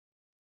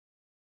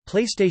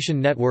PlayStation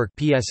Network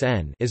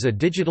 (PSN) is a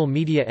digital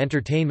media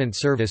entertainment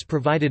service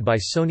provided by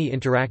Sony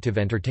Interactive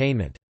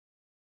Entertainment.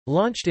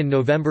 Launched in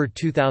November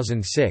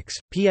 2006,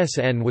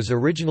 PSN was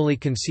originally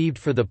conceived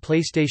for the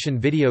PlayStation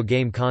video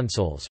game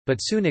consoles, but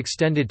soon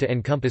extended to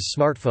encompass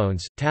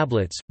smartphones,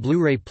 tablets,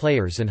 Blu-ray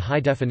players and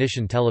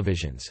high-definition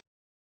televisions.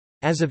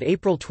 As of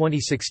April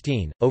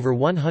 2016, over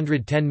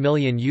 110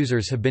 million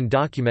users have been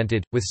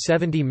documented, with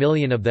 70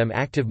 million of them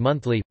active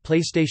monthly.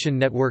 PlayStation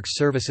Network's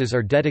services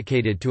are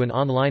dedicated to an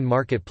online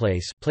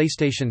marketplace,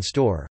 PlayStation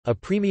Store, a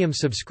premium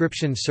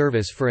subscription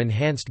service for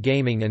enhanced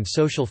gaming and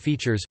social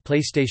features,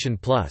 PlayStation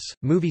Plus,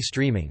 movie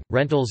streaming,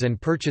 rentals and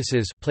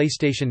purchases,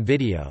 PlayStation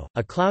Video,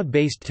 a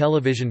cloud-based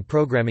television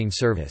programming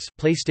service,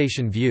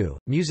 PlayStation View,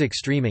 music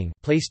streaming,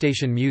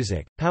 PlayStation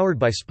Music, powered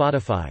by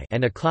Spotify,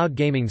 and a cloud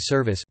gaming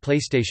service,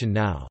 PlayStation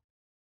Now.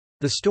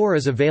 The store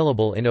is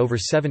available in over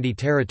 70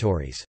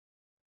 territories.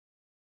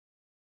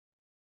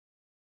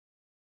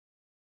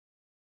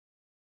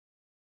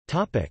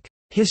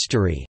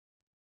 History.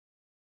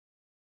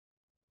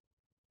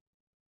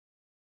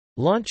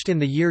 Launched in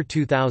the year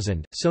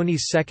 2000,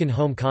 Sony's second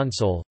home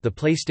console, the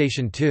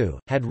PlayStation 2,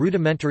 had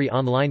rudimentary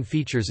online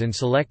features in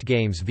select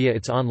games via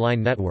its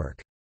online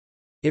network.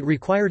 It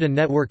required a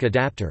network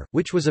adapter,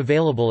 which was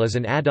available as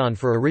an add-on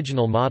for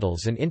original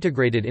models and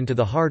integrated into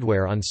the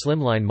hardware on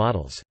slimline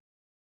models.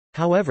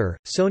 However,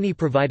 Sony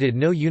provided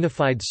no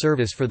unified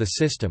service for the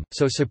system,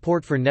 so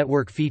support for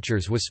network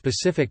features was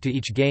specific to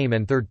each game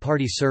and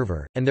third-party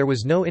server, and there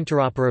was no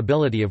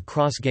interoperability of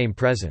cross-game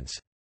presence.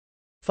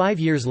 5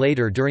 years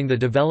later, during the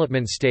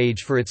development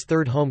stage for its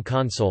third home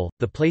console,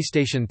 the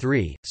PlayStation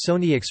 3,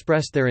 Sony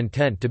expressed their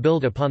intent to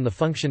build upon the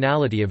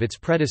functionality of its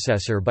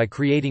predecessor by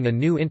creating a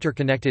new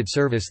interconnected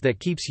service that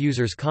keeps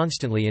users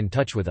constantly in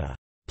touch with a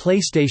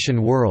PlayStation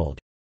World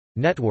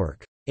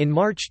network. In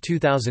March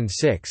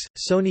 2006,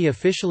 Sony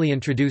officially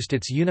introduced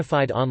its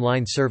unified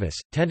online service,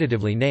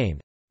 tentatively named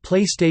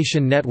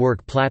PlayStation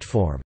Network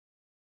Platform.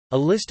 A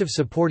list of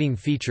supporting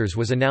features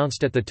was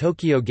announced at the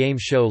Tokyo Game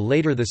Show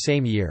later the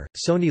same year.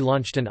 Sony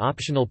launched an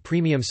optional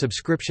premium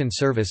subscription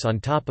service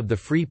on top of the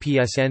free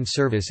PSN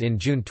service in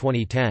June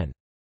 2010.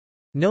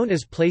 Known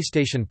as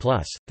PlayStation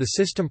Plus, the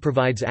system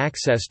provides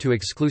access to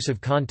exclusive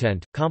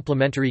content,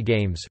 complimentary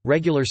games,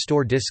 regular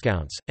store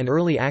discounts, and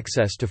early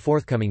access to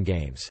forthcoming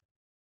games.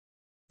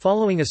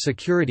 Following a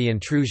security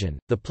intrusion,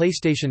 the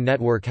PlayStation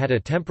Network had a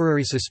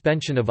temporary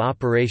suspension of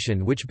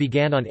operation which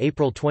began on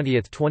April 20,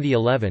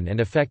 2011 and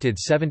affected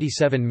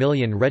 77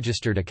 million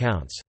registered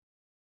accounts.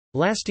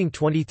 Lasting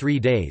 23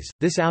 days,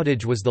 this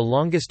outage was the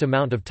longest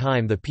amount of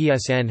time the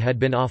PSN had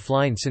been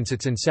offline since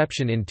its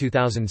inception in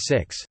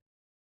 2006.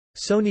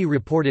 Sony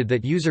reported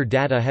that user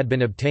data had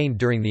been obtained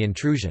during the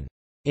intrusion.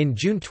 In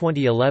June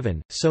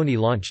 2011, Sony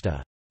launched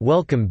a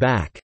 "Welcome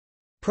Back"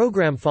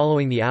 program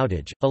following the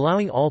outage,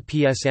 allowing all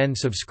PSN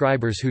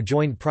subscribers who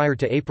joined prior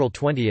to April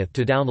 20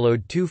 to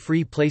download 2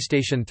 free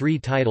PlayStation 3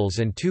 titles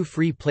and 2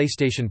 free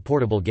PlayStation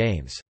Portable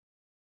games.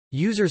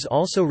 Users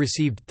also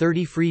received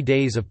 30 free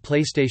days of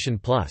PlayStation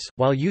Plus,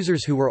 while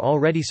users who were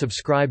already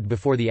subscribed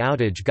before the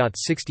outage got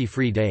 60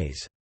 free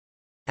days.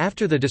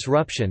 After the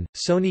disruption,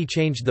 Sony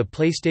changed the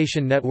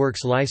PlayStation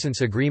Network's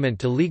license agreement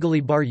to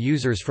legally bar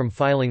users from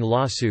filing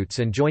lawsuits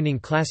and joining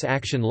class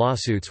action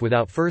lawsuits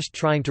without first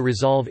trying to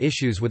resolve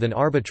issues with an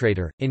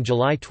arbitrator. In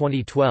July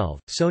 2012,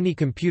 Sony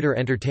Computer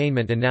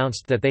Entertainment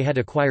announced that they had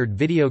acquired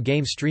video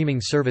game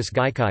streaming service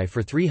Gaikai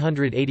for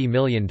 $380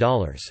 million.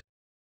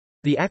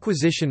 The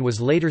acquisition was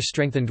later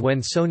strengthened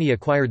when Sony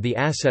acquired the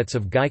assets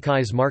of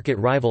Gaikai's market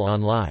rival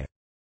OnLive.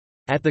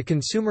 At the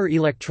Consumer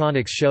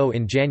Electronics Show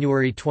in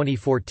January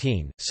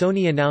 2014,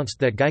 Sony announced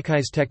that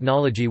Gaikai's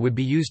technology would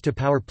be used to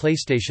power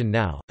PlayStation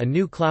Now, a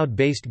new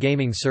cloud-based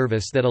gaming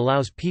service that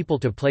allows people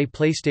to play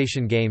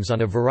PlayStation games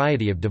on a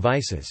variety of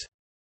devices.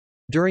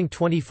 During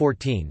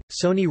 2014,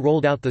 Sony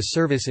rolled out the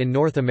service in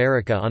North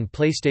America on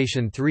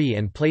PlayStation 3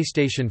 and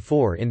PlayStation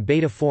 4 in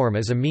beta form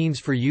as a means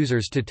for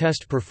users to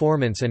test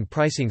performance and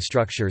pricing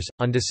structures.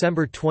 On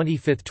December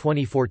 25,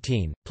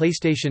 2014,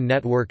 PlayStation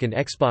Network and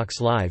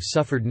Xbox Live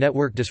suffered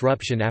network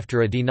disruption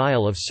after a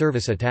denial of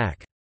service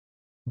attack.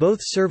 Both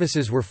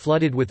services were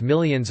flooded with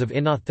millions of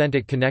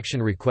inauthentic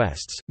connection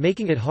requests,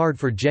 making it hard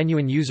for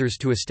genuine users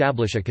to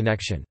establish a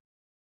connection.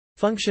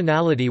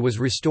 Functionality was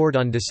restored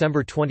on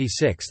December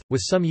 26,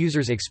 with some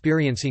users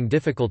experiencing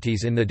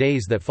difficulties in the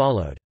days that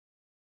followed.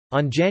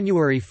 On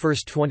January 1,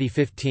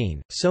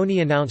 2015,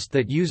 Sony announced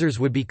that users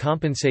would be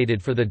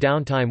compensated for the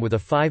downtime with a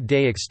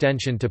 5-day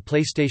extension to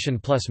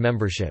PlayStation Plus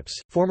memberships,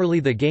 formerly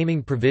the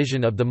gaming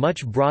provision of the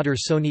much broader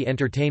Sony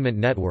Entertainment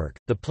Network.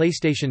 The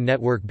PlayStation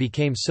Network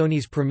became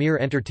Sony's premier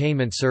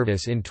entertainment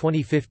service in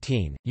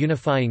 2015,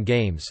 unifying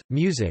games,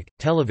 music,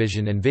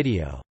 television, and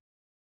video.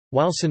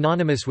 While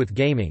synonymous with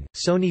gaming,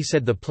 Sony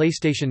said the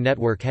PlayStation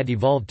Network had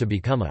evolved to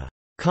become a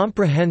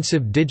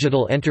comprehensive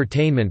digital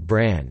entertainment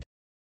brand.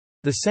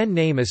 The SEN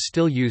name is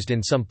still used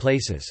in some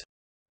places.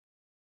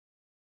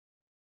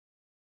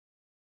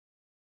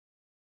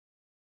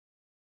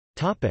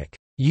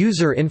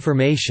 User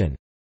information.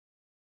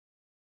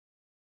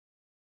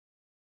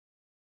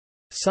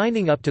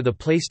 Signing up to the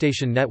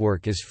PlayStation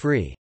Network is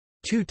free.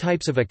 Two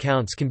types of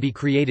accounts can be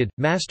created,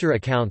 master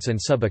accounts and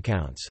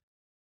sub-accounts.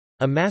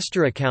 A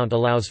master account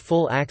allows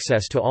full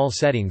access to all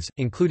settings,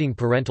 including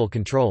parental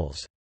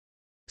controls.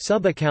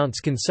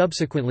 Sub-accounts can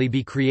subsequently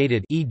be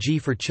created, e.g.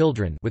 for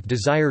children, with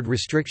desired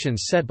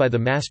restrictions set by the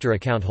master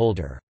account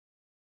holder.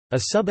 A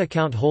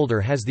sub-account holder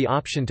has the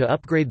option to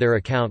upgrade their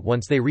account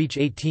once they reach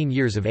 18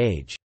 years of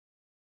age.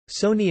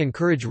 Sony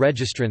encourage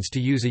registrants to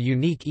use a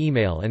unique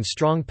email and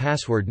strong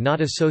password not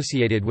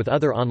associated with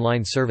other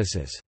online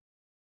services.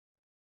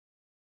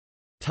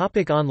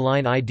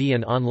 Online ID.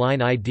 An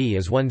online ID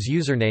is one's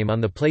username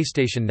on the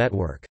PlayStation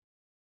Network.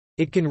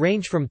 It can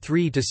range from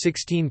 3 to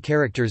 16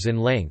 characters in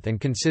length and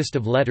consist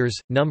of letters,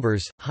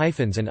 numbers,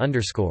 hyphens and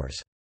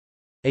underscores.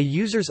 A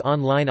user's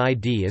online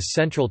ID is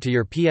central to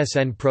your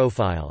PSN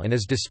profile and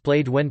is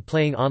displayed when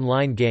playing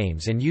online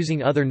games and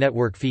using other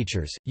network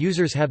features.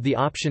 Users have the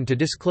option to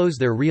disclose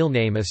their real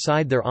name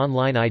aside their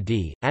online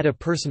ID, add a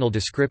personal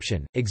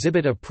description,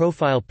 exhibit a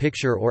profile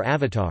picture or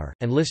avatar,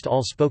 and list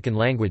all spoken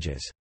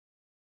languages.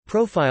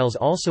 Profiles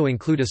also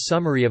include a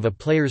summary of a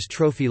player's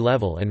trophy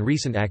level and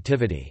recent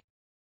activity.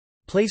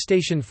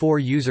 PlayStation 4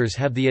 users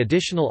have the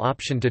additional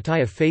option to tie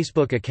a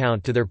Facebook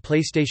account to their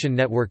PlayStation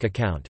Network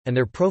account, and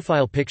their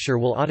profile picture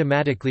will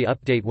automatically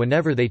update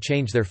whenever they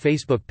change their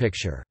Facebook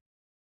picture.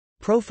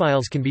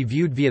 Profiles can be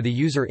viewed via the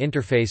user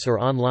interface or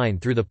online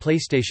through the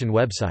PlayStation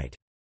website.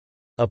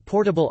 A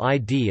portable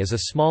ID is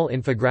a small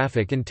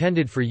infographic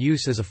intended for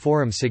use as a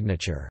forum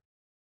signature.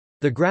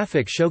 The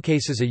graphic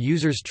showcases a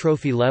user's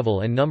trophy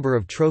level and number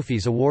of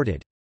trophies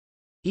awarded.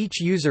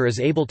 Each user is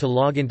able to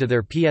log into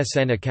their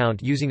PSN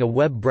account using a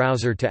web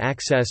browser to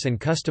access and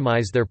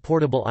customize their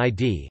portable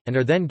ID, and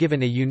are then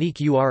given a unique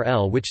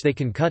URL which they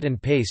can cut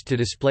and paste to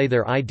display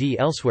their ID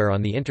elsewhere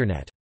on the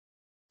Internet.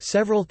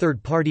 Several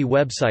third-party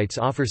websites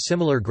offer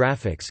similar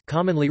graphics,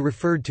 commonly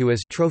referred to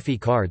as trophy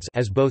cards,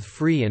 as both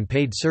free and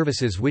paid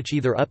services which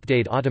either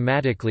update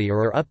automatically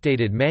or are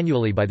updated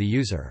manually by the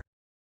user.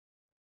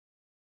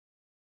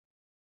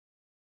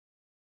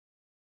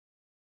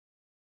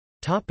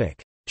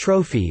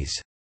 Trophies.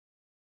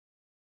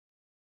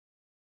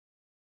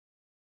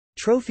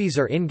 Trophies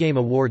are in-game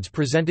awards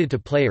presented to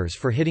players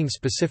for hitting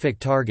specific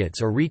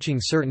targets or reaching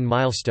certain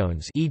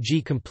milestones,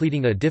 e.g.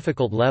 completing a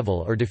difficult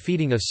level or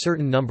defeating a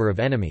certain number of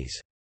enemies.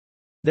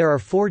 There are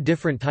 4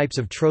 different types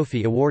of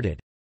trophy awarded.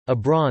 A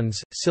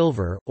bronze,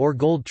 silver, or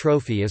gold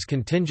trophy is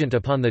contingent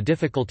upon the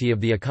difficulty of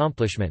the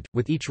accomplishment,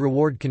 with each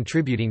reward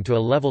contributing to a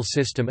level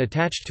system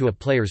attached to a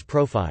player's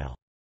profile.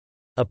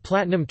 A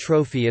platinum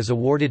trophy is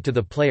awarded to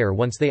the player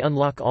once they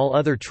unlock all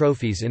other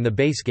trophies in the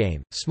base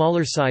game.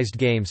 Smaller-sized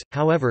games,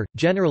 however,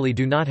 generally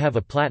do not have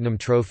a platinum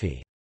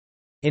trophy.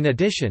 In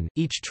addition,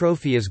 each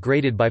trophy is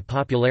graded by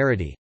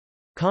popularity: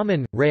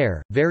 common,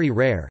 rare, very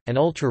rare, and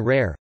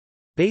ultra-rare,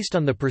 based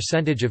on the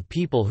percentage of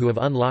people who have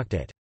unlocked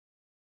it.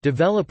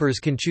 Developers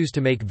can choose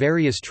to make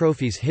various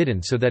trophies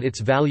hidden so that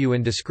its value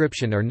and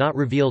description are not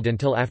revealed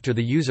until after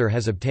the user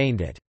has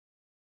obtained it.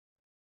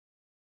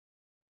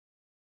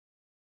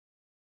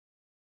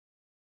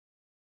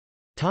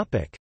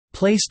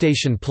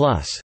 PlayStation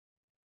Plus.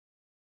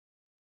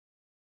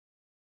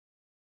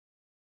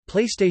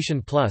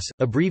 PlayStation Plus,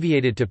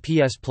 abbreviated to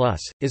PS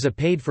Plus, is a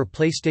paid-for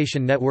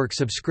PlayStation Network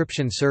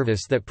subscription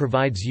service that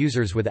provides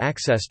users with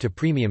access to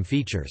premium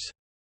features.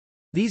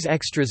 These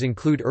extras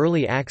include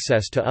early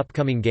access to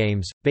upcoming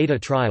games, beta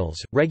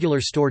trials, regular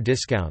store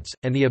discounts,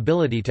 and the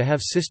ability to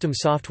have system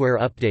software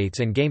updates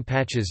and game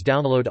patches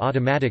download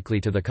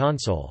automatically to the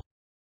console.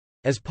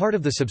 As part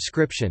of the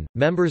subscription,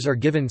 members are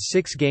given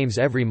 6 games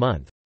every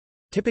month,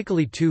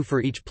 typically 2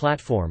 for each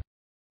platform,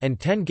 and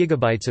 10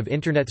 GB of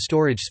Internet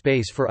storage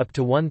space for up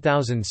to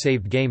 1,000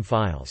 saved game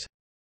files.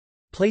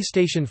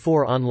 PlayStation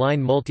 4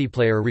 online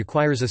multiplayer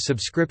requires a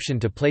subscription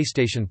to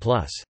PlayStation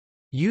Plus.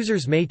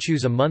 Users may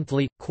choose a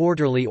monthly,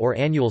 quarterly or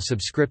annual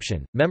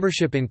subscription.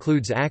 Membership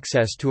includes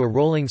access to a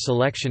rolling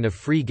selection of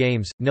free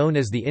games, known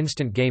as the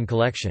Instant Game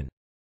Collection.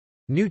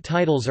 New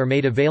titles are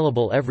made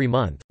available every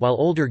month, while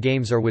older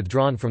games are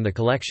withdrawn from the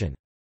collection.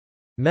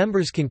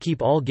 Members can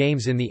keep all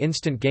games in the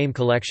Instant Game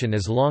Collection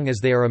as long as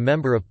they are a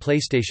member of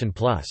PlayStation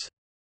Plus.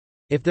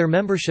 If their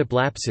membership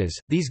lapses,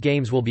 these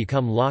games will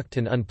become locked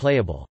and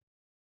unplayable.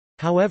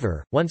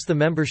 However, once the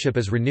membership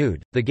is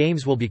renewed, the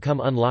games will become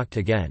unlocked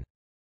again.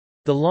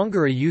 The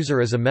longer a user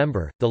is a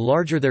member, the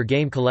larger their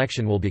game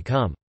collection will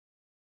become.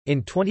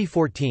 In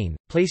 2014,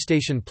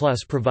 PlayStation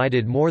Plus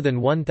provided more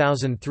than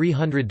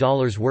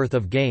 $1,300 worth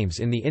of games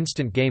in the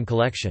Instant Game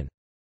Collection.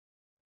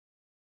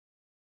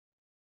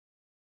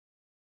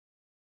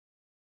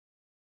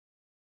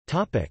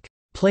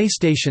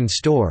 PlayStation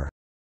Store.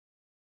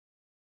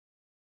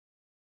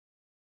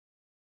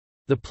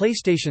 The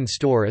PlayStation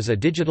Store is a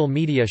digital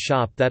media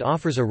shop that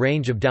offers a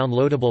range of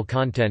downloadable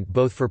content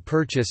both for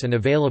purchase and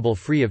available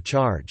free of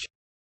charge.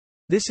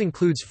 This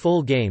includes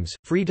full games,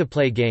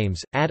 free-to-play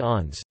games,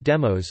 add-ons,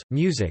 demos,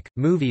 music,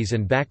 movies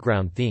and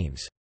background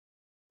themes.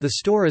 The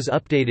store is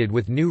updated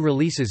with new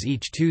releases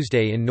each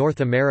Tuesday in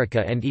North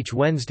America and each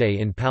Wednesday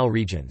in PAL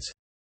regions.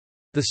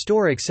 The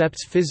store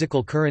accepts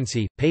physical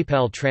currency,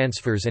 PayPal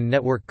transfers and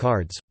network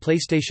cards.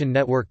 PlayStation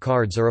network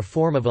cards are a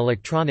form of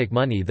electronic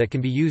money that can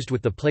be used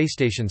with the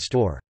PlayStation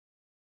Store.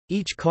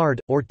 Each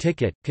card, or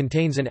ticket,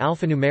 contains an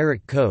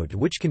alphanumeric code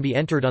which can be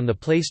entered on the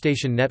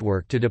PlayStation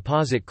Network to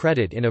deposit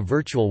credit in a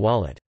virtual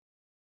wallet.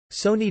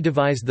 Sony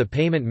devised the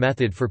payment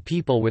method for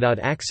people without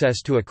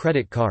access to a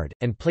credit card,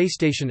 and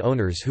PlayStation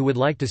owners who would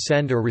like to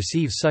send or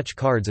receive such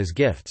cards as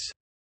gifts.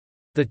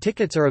 The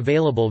tickets are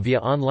available via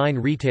online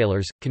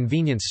retailers,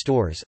 convenience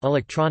stores,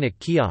 electronic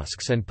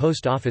kiosks and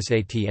post office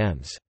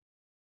ATMs.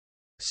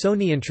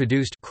 Sony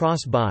introduced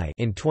cross-buy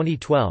in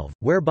 2012,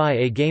 whereby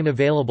a game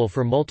available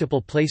for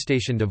multiple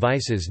PlayStation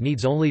devices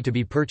needs only to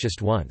be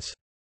purchased once.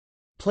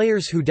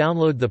 Players who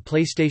download the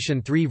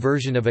PlayStation 3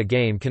 version of a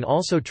game can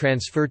also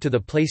transfer to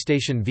the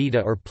PlayStation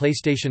Vita or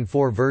PlayStation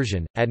 4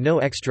 version, at no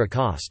extra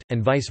cost,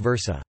 and vice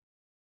versa.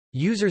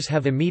 Users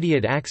have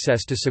immediate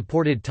access to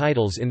supported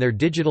titles in their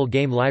digital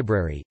game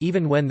library,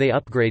 even when they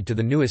upgrade to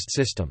the newest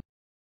system.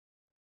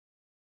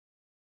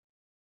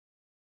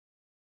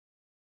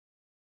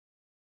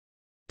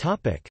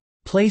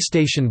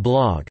 PlayStation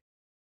blog.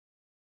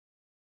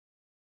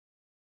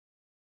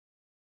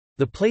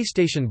 The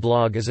PlayStation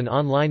blog is an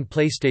online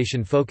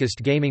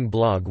PlayStation-focused gaming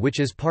blog which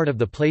is part of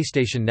the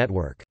PlayStation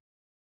Network.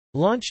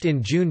 Launched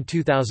in June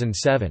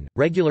 2007,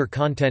 regular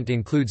content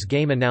includes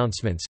game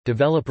announcements,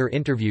 developer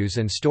interviews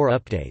and store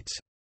updates.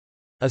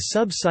 A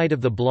sub-site of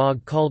the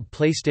blog called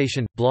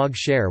PlayStation Blog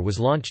Share was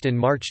launched in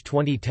March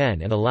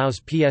 2010 and allows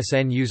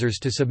PSN users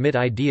to submit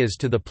ideas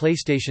to the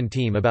PlayStation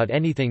team about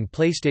anything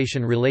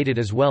PlayStation related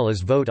as well as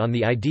vote on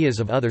the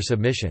ideas of other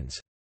submissions.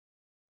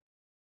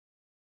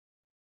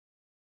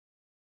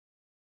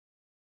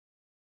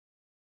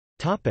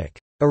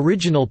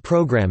 Original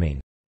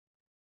programming.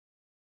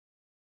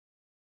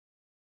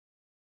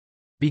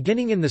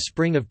 Beginning in the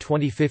spring of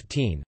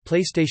 2015,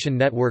 PlayStation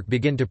Network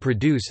began to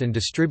produce and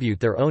distribute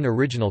their own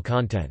original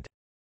content.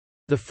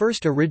 The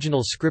first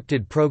original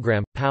scripted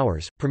program,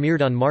 Powers,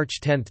 premiered on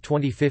March 10,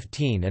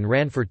 2015 and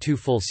ran for 2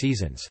 full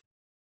seasons.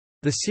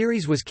 The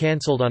series was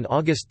cancelled on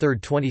August 3,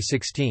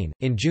 2016.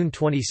 In June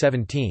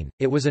 2017,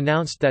 it was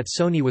announced that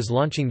Sony was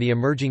launching the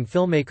Emerging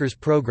Filmmakers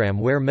program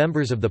where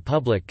members of the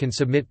public can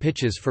submit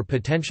pitches for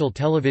potential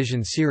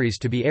television series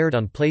to be aired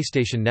on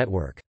PlayStation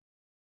Network.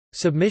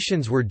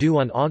 Submissions were due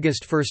on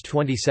August 1,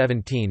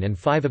 2017 and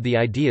 5 of the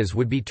ideas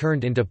would be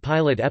turned into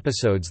pilot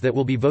episodes that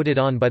will be voted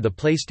on by the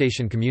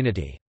PlayStation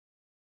community.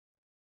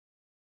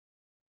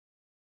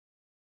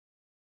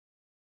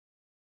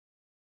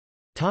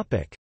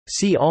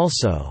 See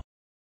also: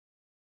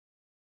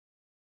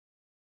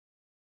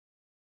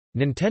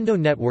 Nintendo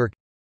Network,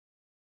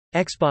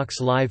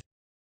 Xbox Live,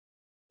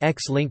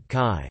 X-Link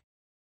Kai.